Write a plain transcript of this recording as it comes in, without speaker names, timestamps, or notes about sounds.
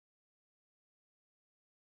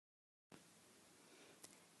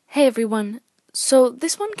Hey everyone. So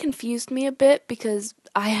this one confused me a bit because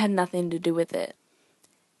I had nothing to do with it.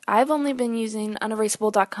 I've only been using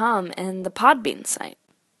unerasable.com and the Podbean site.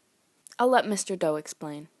 I'll let Mr. Doe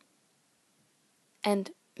explain.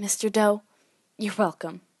 And Mr. Doe, you're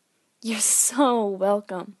welcome. You're so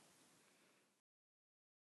welcome.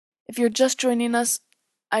 If you're just joining us,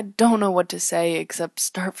 I don't know what to say except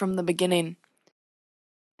start from the beginning.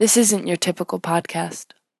 This isn't your typical podcast.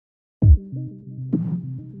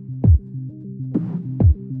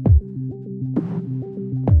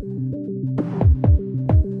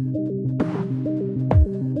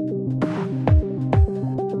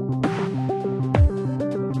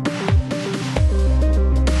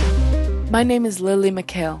 My name is Lily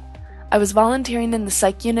McHale. I was volunteering in the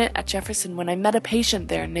psych unit at Jefferson when I met a patient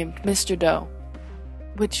there named Mr. Doe,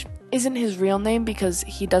 which isn't his real name because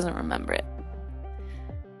he doesn't remember it.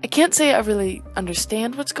 I can't say I really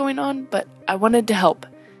understand what's going on, but I wanted to help.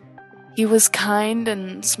 He was kind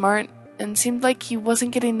and smart and seemed like he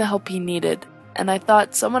wasn't getting the help he needed, and I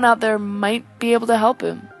thought someone out there might be able to help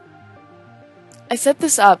him. I set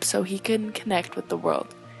this up so he can connect with the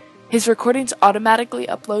world. His recordings automatically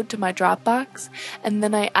upload to my Dropbox, and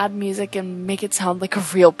then I add music and make it sound like a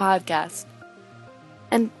real podcast.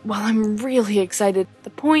 And while I'm really excited, the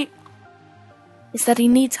point is that he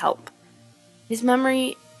needs help. His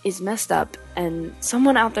memory is messed up, and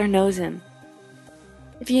someone out there knows him.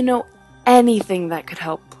 If you know anything that could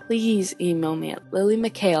help, please email me at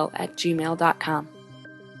lilymchale@gmail.com.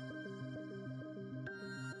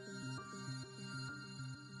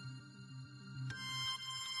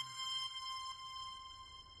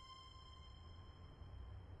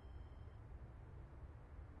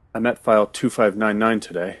 I met file 2599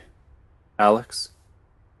 today. Alex.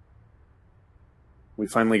 We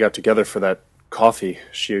finally got together for that coffee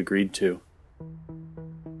she agreed to.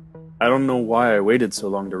 I don't know why I waited so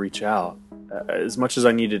long to reach out. As much as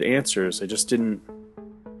I needed answers, I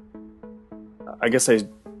guess I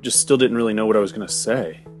just still didn't really know what I was going to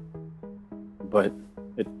say. But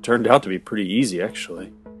it turned out to be pretty easy,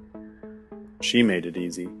 actually. She made it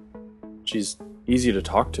easy. She's easy to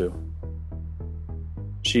talk to.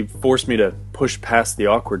 She forced me to push past the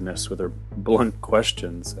awkwardness with her blunt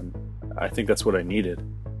questions, and I think that's what I needed.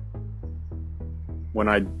 When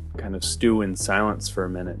I'd kind of stew in silence for a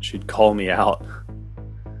minute, she'd call me out.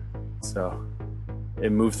 So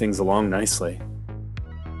it moved things along nicely.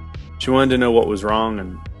 She wanted to know what was wrong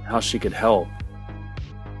and how she could help.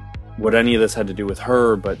 What any of this had to do with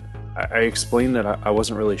her, but I explained that I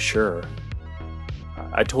wasn't really sure.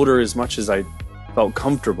 I told her as much as I felt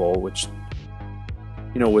comfortable, which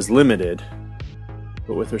was limited,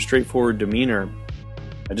 but with her straightforward demeanor,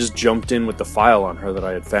 I just jumped in with the file on her that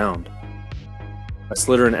I had found. I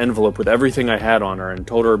slid her an envelope with everything I had on her and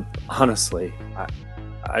told her, honestly,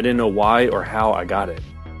 I didn't know why or how I got it.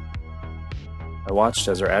 I watched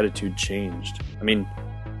as her attitude changed. I mean,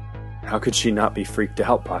 how could she not be freaked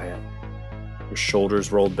out by it? Her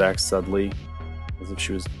shoulders rolled back suddenly, as if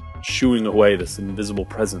she was shooing away this invisible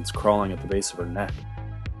presence crawling at the base of her neck.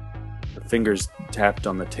 Her fingers tapped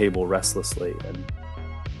on the table restlessly, and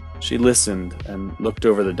she listened and looked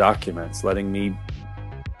over the documents, letting me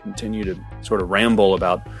continue to sort of ramble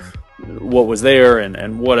about what was there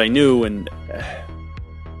and what I knew. And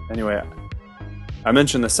anyway, I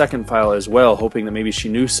mentioned the second file as well, hoping that maybe she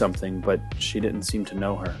knew something, but she didn't seem to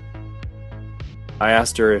know her. I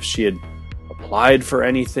asked her if she had applied for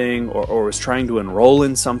anything or was trying to enroll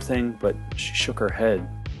in something, but she shook her head,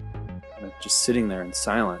 just sitting there in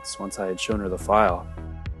silence once I had shown her the file.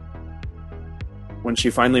 When she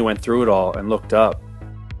finally went through it all and looked up,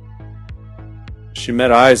 she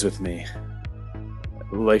met eyes with me,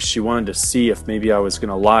 like she wanted to see if maybe I was going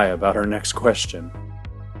to lie about her next question.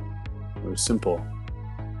 It was simple.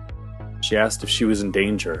 She asked if she was in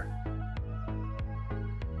danger.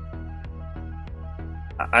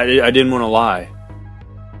 I didn't want to lie.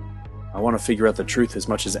 I want to figure out the truth as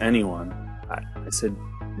much as anyone. I said,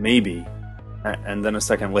 maybe. And then a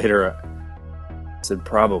second later, I said,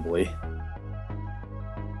 probably.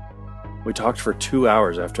 We talked for 2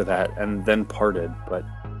 hours after that and then parted, but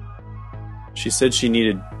she said she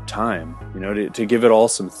needed time, to give it all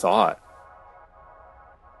some thought.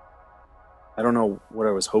 I don't know what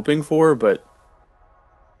I was hoping for, but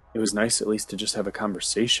it was nice at least to just have a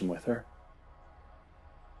conversation with her.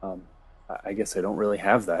 I guess I don't really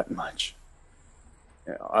have that much,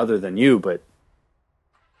 other than you, but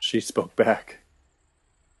she spoke back.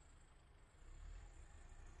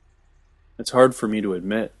 It's hard for me to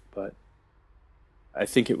admit, but I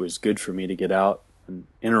think it was good for me to get out and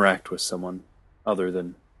interact with someone other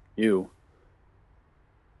than you.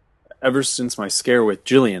 Ever since my scare with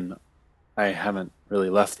Jillian, I haven't really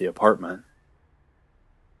left the apartment.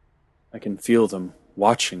 I can feel them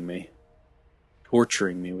watching me,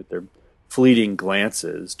 torturing me with their fleeting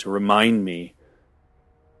glances to remind me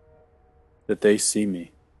that they see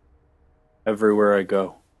me everywhere I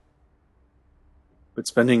go. But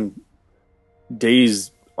spending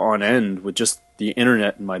days on end with just the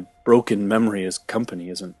internet and my broken memory as company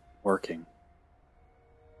isn't working.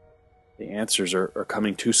 The answers are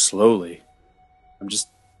coming too slowly.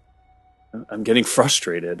 I'm getting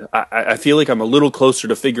frustrated. I feel like I'm a little closer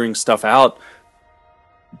to figuring stuff out,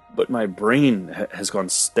 but my brain has gone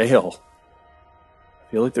stale.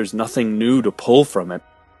 I feel like there's nothing new to pull from it.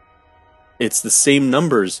 It's the same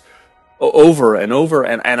numbers over and over,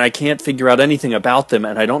 and I can't figure out anything about them,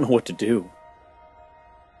 and I don't know what to do.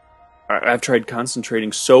 I've tried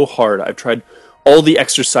concentrating so hard. I've tried all the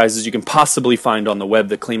exercises you can possibly find on the web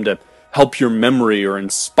that claim to help your memory or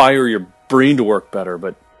inspire your brain to work better,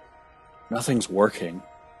 but nothing's working.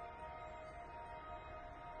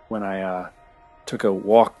 When I took a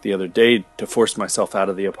walk the other day to force myself out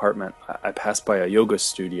of the apartment, I passed by a yoga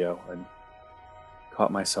studio and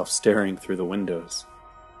caught myself staring through the windows.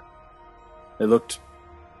 It looked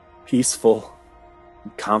peaceful,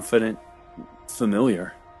 confident,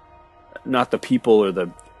 familiar. Not the people or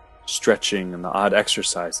the stretching and the odd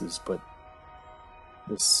exercises, but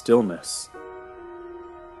the stillness.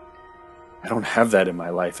 I don't have that in my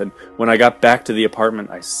life. And when I got back to the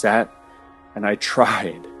apartment, I sat and I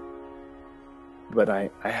tried. But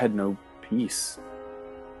I had no peace.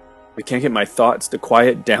 I can't get my thoughts to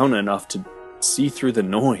quiet down enough to see through the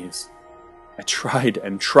noise. I tried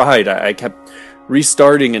and tried. I kept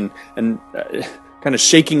restarting and kind of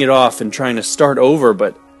shaking it off and trying to start over.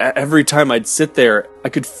 But every time I'd sit there, I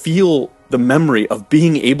could feel the memory of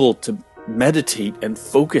being able to meditate and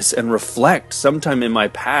focus and reflect sometime in my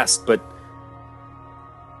past, but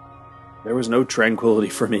there was no tranquility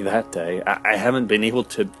for me that day. I haven't been able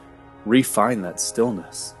to refine that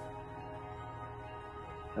stillness.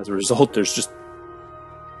 As a result, there's just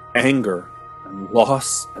anger and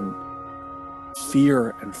loss and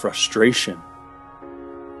fear and frustration.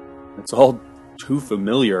 It's all too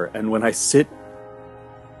familiar, and when I sit,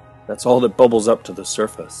 that's all that bubbles up to the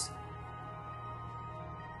surface.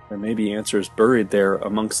 There may be answers buried there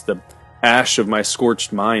amongst the ash of my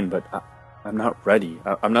scorched mind, but I'm not ready.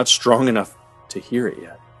 I'm not strong enough to hear it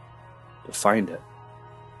yet, to find it.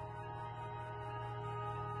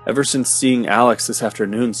 Ever since seeing Alex this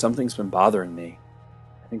afternoon, something's been bothering me.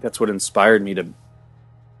 I think that's what inspired me to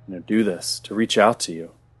do this, to reach out to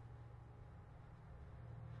you.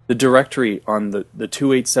 The directory on the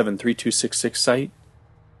 287-3266 site,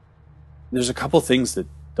 there's a couple things that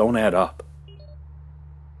don't add up.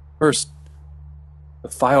 First, the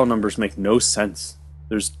file numbers make no sense.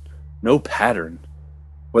 There's no pattern,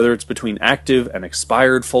 whether it's between active and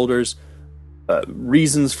expired folders,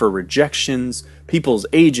 reasons for rejections, people's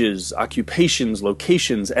ages, occupations,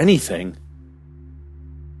 locations, anything.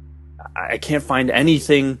 I can't find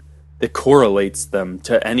anything that correlates them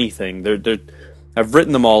to anything. I've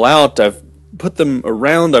written them all out, I've put them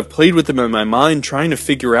around, I've played with them in my mind, trying to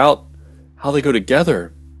figure out how they go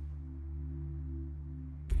together.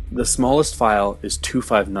 The smallest file is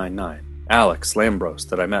 2599, Alex Lambros,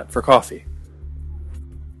 that I met for coffee.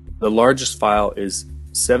 The largest file is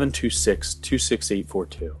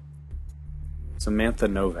 726-26842, Samantha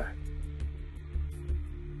Novak.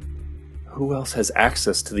 Who else has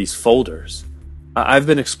access to these folders? I've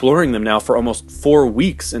been exploring them now for almost 4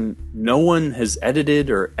 weeks, and no one has edited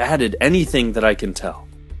or added anything that I can tell.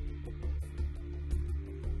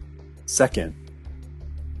 Second,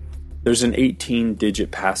 there's an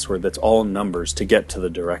 18-digit password that's all numbers to get to the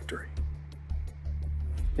directory.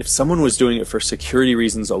 If someone was doing it for security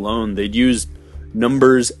reasons alone, they'd use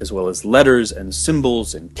numbers as well as letters and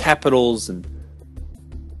symbols and capitals, and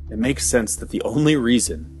it makes sense that the only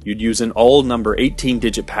reason you'd use an all-number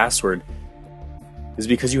 18-digit password is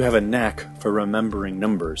because you have a knack for remembering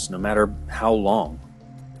numbers, no matter how long.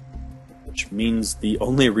 Which means the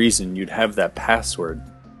only reason you'd have that password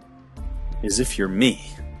is if you're me.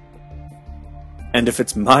 And if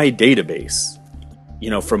it's my database,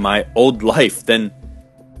 from my old life, then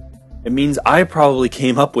it means I probably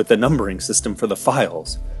came up with the numbering system for the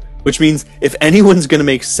files. Which means if anyone's going to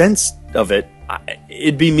make sense of it,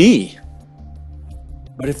 it'd be me.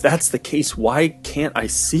 But if that's the case, why can't I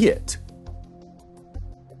see it?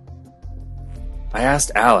 I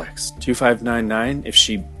asked Alex, 2599, if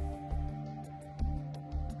she...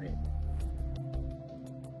 Wait.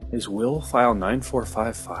 Is Will file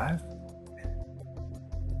 9455?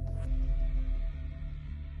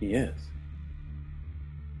 He is.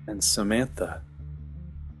 And Samantha,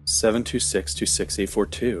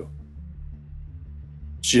 726-26842.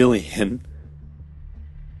 Jillian,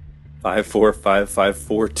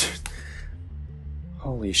 545542.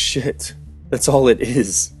 Holy shit. That's all it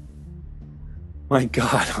is. My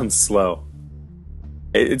God, I'm slow.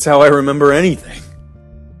 It's how I remember anything.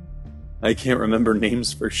 I can't remember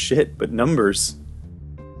names for shit, but numbers,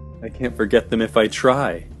 I can't forget them if I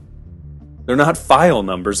try. They're not file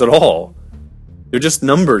numbers at all. They're just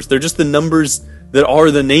numbers. They're just the numbers that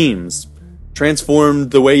are the names,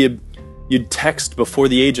 transformed the way you'd text before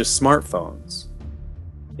the age of smartphones.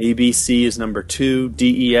 ABC is number 2,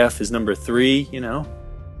 DEF is number 3, you know.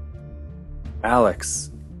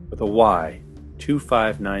 Alex, with a Y,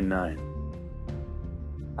 2599.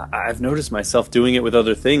 I've noticed myself doing it with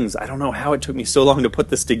other things. I don't know how it took me so long to put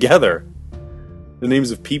this together. The names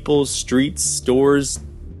of people, streets, stores,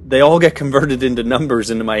 they all get converted into numbers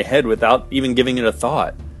into my head without even giving it a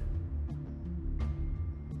thought.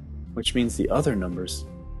 Which means the other numbers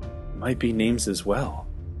might be names as well.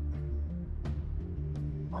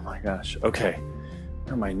 Oh my gosh. Okay.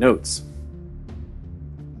 Where are my notes?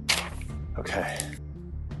 Okay.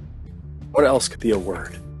 What else could be a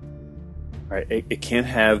word? All right, it can't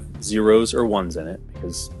have zeros or ones in it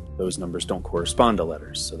because those numbers don't correspond to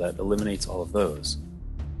letters, so that eliminates all of those.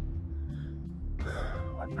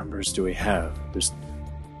 What numbers do we have? There's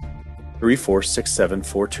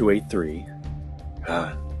 34674283.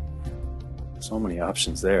 God, so many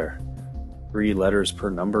options there. 3 letters per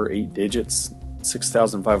number, 8 digits,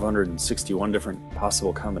 6,561 different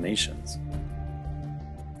possible combinations.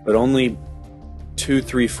 But only 2,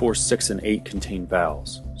 3, 4, 6, and 8 contain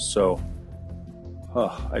vowels. So,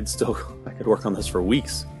 I could work on this for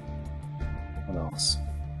weeks. What else?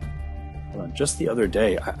 Hold on. Just the other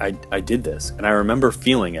day, I did this, and I remember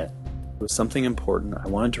feeling it. It was something important I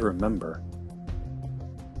wanted to remember.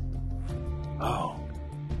 Oh.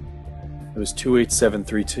 It was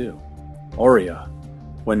 28732. Aurea.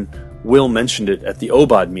 When Will mentioned it at the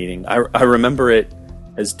OBOD meeting, I remember it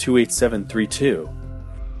as 28732.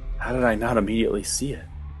 How did I not immediately see it?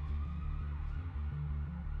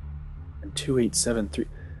 And 2873.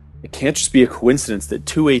 It can't just be a coincidence that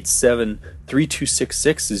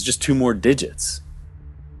 2873266 is just 2 more digits.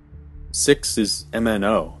 6 is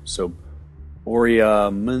MNO, so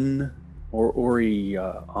Oriaman or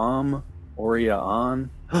Oriam,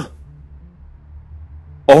 Orion.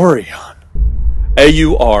 Aurion.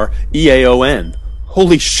 Aureaon.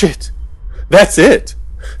 Holy shit. That's it.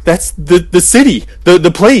 That's the city,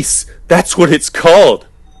 the place. That's what it's called.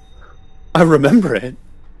 I remember it.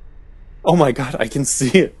 Oh my God, I can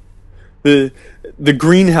see it. The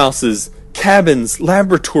greenhouses, cabins,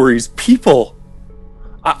 laboratories, people.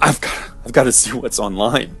 I've got to see what's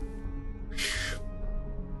online.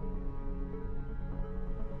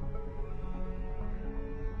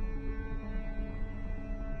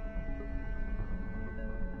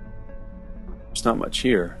 There's not much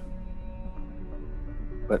here.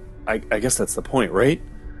 But I guess that's the point, right?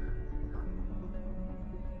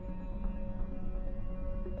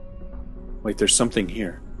 Wait, there's something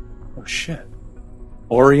here. Oh shit.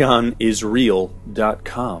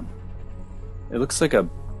 OrionIsReal.com. It looks like a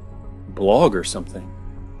blog or something.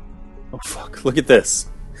 Oh fuck, look at this.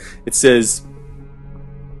 It says,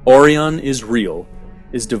 Orion is Real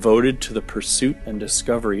is devoted to the pursuit and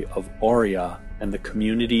discovery of Aurea and the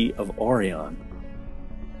community of Orion.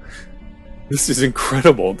 This is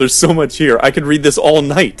incredible. There's so much here. I could read this all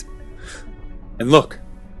night. And look,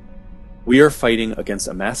 we are fighting against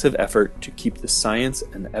a massive effort to keep the science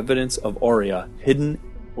and evidence of Aurea hidden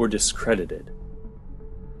or discredited.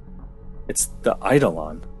 It's the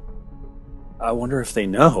Eidolon. I wonder if they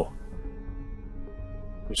know.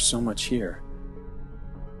 There's so much here.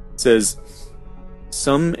 It says,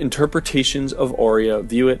 some interpretations of Aurea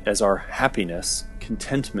view it as our happiness,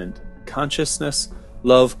 contentment, consciousness,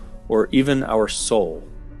 love, or even our soul.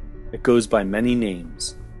 It goes by many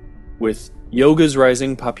names. With yoga's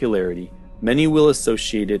rising popularity, many will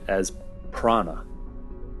associate it as prana.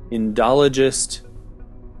 Indologist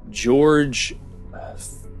George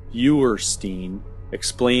Feuerstein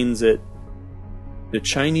explains it. The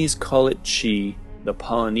Chinese call it qi, the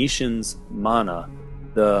Polynesians mana,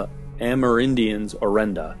 the Amerindians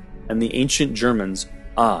orenda, and the ancient Germans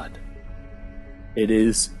ad. It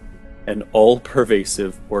is an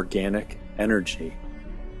all-pervasive organic energy.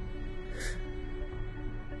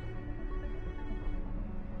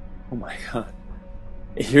 Oh my god.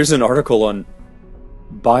 Here's an article on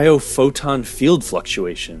biophoton field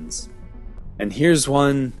fluctuations. And here's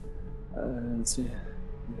one... let's see.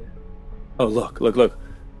 Oh, look.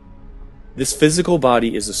 This physical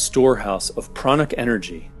body is a storehouse of pranic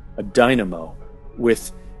energy, a dynamo,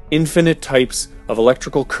 with infinite types of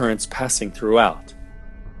electrical currents passing throughout.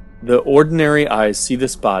 The ordinary eyes see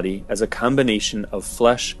this body as a combination of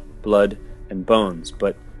flesh, blood, and bones,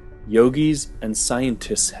 but yogis and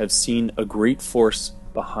scientists have seen a great force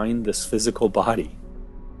behind this physical body.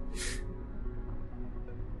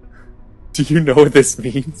 Do you know what this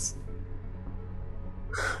means?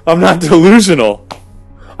 I'm not delusional.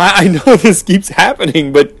 I know this keeps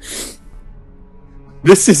happening, but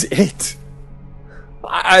this is it.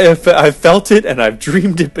 I've felt it and I've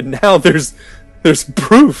dreamed it, but now there's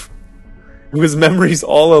proof. It was memories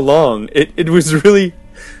all along. It was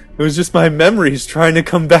just my memories trying to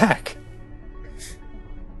come back.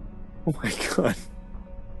 Oh my God.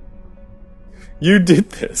 You did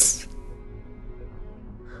this.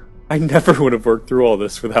 I never would have worked through all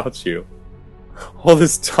this without you. All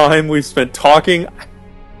this time we've spent talking,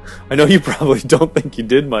 I know you probably don't think you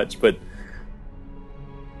did much, but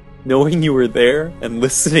knowing you were there and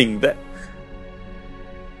listening, that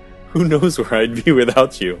who knows where I'd be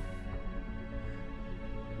without you.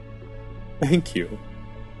 Thank you.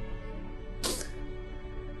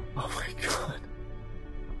 Oh my God.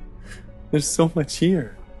 There's so much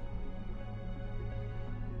here.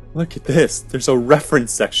 Look at this. There's a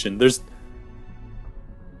reference section. There's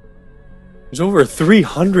over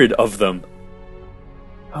 300 of them.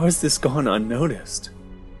 How has this gone unnoticed?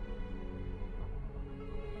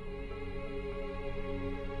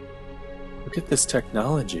 Look at this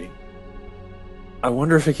technology. I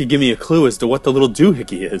wonder if it could give me a clue as to what the little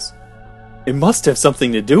doohickey is. It must have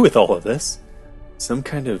something to do with all of this. Some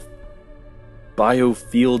kind of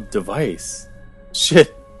biofield device.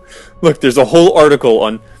 Shit. Look, there's a whole article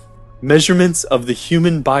on measurements of the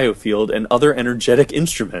human biofield and other energetic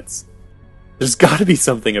instruments. There's gotta be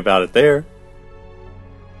something about it there.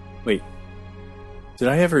 Wait. Did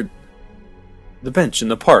I ever... The bench in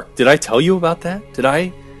the park. Did I tell you about that?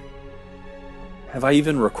 Have I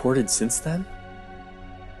even recorded since then?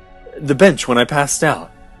 The bench when I passed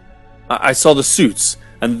out. I saw the suits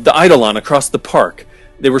and the Eidolon across the park.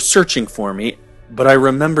 They were searching for me, but I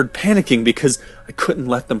remembered panicking because I couldn't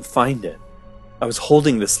let them find it. I was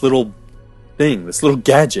holding this little thing, this little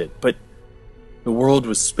gadget, but the world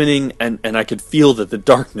was spinning and I could feel that the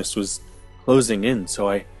darkness was closing in, so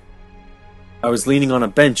I was leaning on a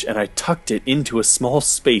bench and I tucked it into a small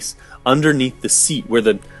space underneath the seat where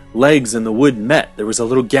the legs and the wood met. There was a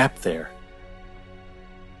little gap there.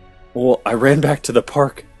 Well, I ran back to the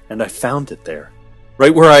park and I found it there,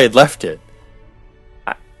 right where I had left it.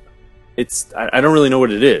 I don't really know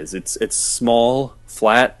what it is. It's small,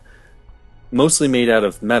 flat, mostly made out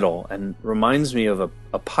of metal, and reminds me of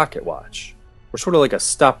a pocket watch, or sort of like a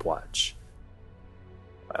stopwatch.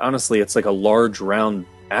 Honestly, it's like a large round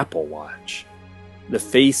Apple Watch. The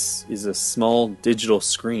face is a small digital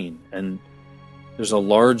screen, and there's a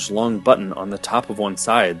large long button on the top of one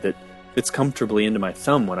side that fits comfortably into my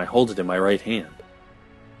thumb when I hold it in my right hand.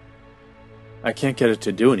 I can't get it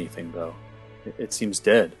to do anything, though. It seems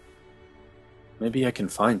dead. Maybe I can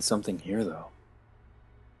find something here, though.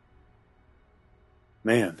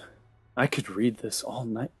 Man, I could read this all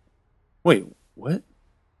night. Wait, what?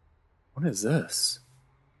 What is this?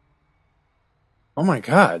 Oh my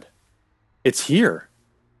God. It's here.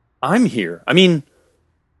 I'm here. I mean,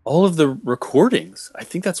 all of the recordings. I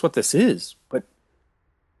think that's what this is. But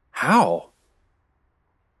how?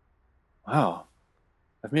 Wow.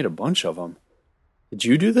 I've made a bunch of them. Did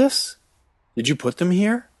you do this? Did you put them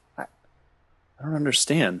here? I don't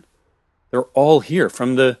understand. They're all here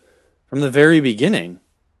from the very beginning.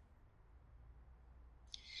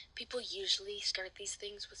 People usually start these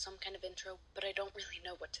things with some kind of intro, but I don't really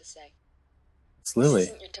know what to say. It's Lily. This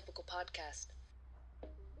isn't your typical podcast.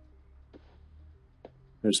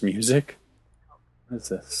 There's music. What is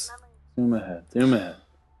this? Zoom ahead. Zoom ahead.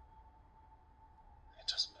 It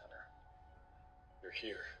doesn't matter. You're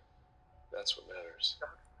here. That's what matters.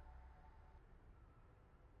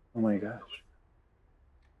 Oh my gosh.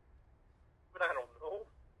 But I don't know.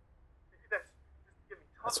 That's just give me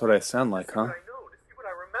time. That's what I sound like, huh? To see what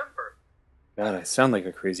I remember. God, I sound like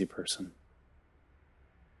a crazy person.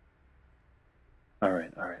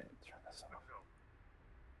 Alright. Turn this off.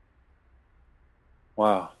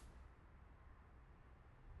 Wow.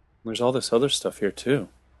 There's all this other stuff here, too.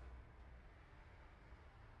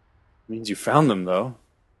 Means you found them, though.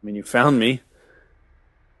 I mean, you found me.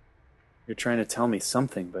 You're trying to tell me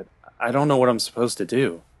something, but I don't know what I'm supposed to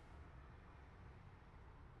do.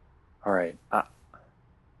 Alright, I'm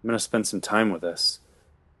going to spend some time with this.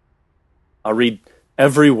 I'll read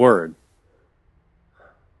every word.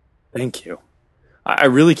 Thank you. I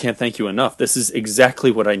really can't thank you enough. This is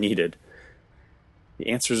exactly what I needed. The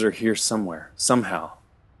answers are here somewhere, somehow.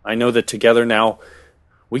 I know that together now,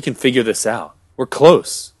 we can figure this out. We're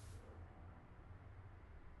close.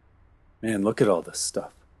 Man, look at all this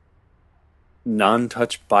stuff.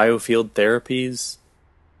 Non-touch biofield therapies.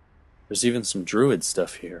 There's even some druid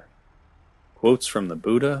stuff here. Quotes from the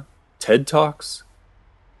Buddha, TED Talks,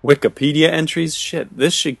 Wikipedia entries. Shit,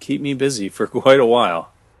 this should keep me busy for quite a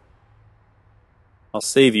while. I'll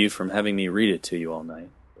save you from having me read it to you all night,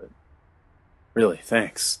 but really,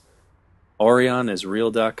 thanks.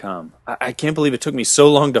 OrionIsReal.com. I can't believe it took me so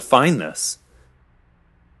long to find this.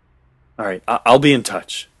 Alright, I'll be in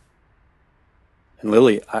touch. And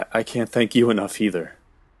Lily, I can't thank you enough either.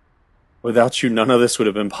 Without you, none of this would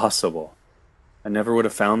have been possible. I never would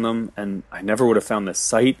have found them, and I never would have found this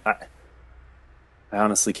site. I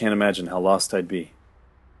honestly can't imagine how lost I'd be.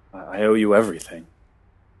 I owe you everything.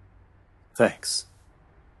 Thanks.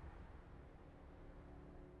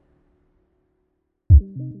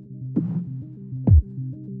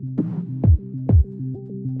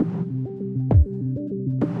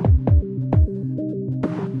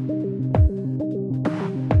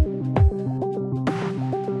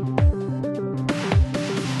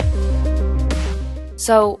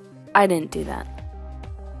 So, I didn't do that.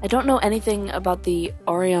 I don't know anything about the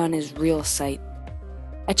Orion is Real site.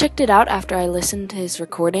 I checked it out after I listened to his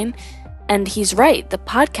recording, and he's right, the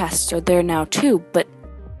podcasts are there now too, but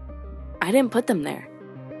I didn't put them there.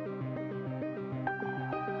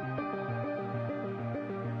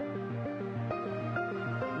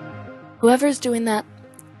 Whoever's doing that,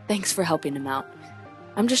 thanks for helping him out.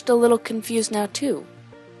 I'm just a little confused now too.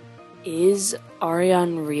 Is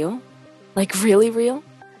Orion real? Like really real?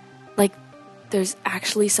 Like there's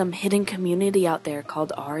actually some hidden community out there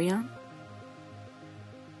called Orion?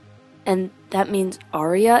 And that means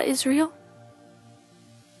Aria is real?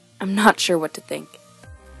 I'm not sure what to think.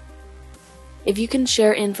 If you can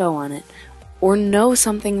share info on it, or know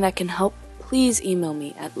something that can help, please email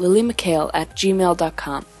me at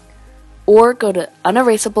lilymchale@gmail.com, or go to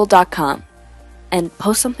unerasable.com and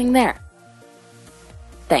post something there.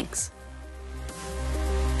 Thanks.